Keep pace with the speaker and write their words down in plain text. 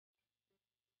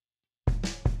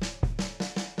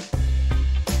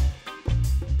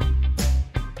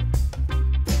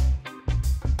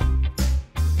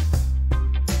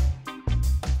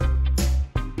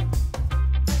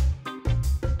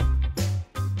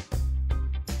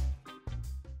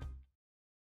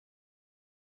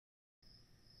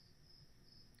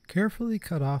Carefully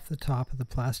cut off the top of the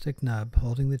plastic nub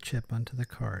holding the chip onto the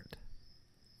cart.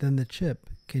 Then the chip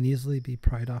can easily be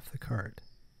pried off the cart.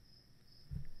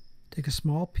 Take a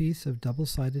small piece of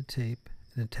double-sided tape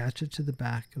and attach it to the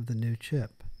back of the new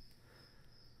chip,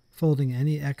 folding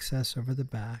any excess over the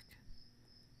back.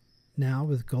 Now,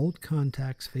 with gold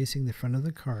contacts facing the front of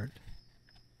the cart,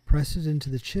 press it into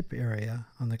the chip area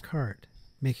on the cart,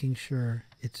 making sure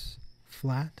it's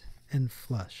flat and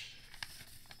flush.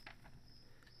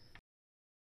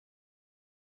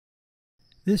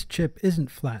 This chip isn't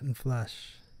flat and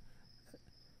flush.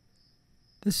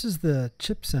 This is the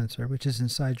chip sensor, which is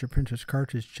inside your printer's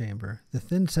cartridge chamber. The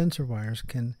thin sensor wires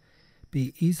can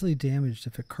be easily damaged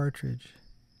if a cartridge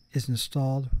is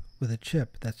installed with a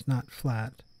chip that's not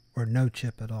flat or no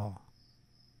chip at all.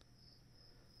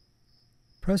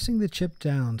 Pressing the chip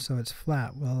down so it's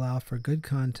flat will allow for good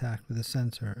contact with the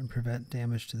sensor and prevent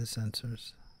damage to the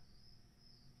sensors.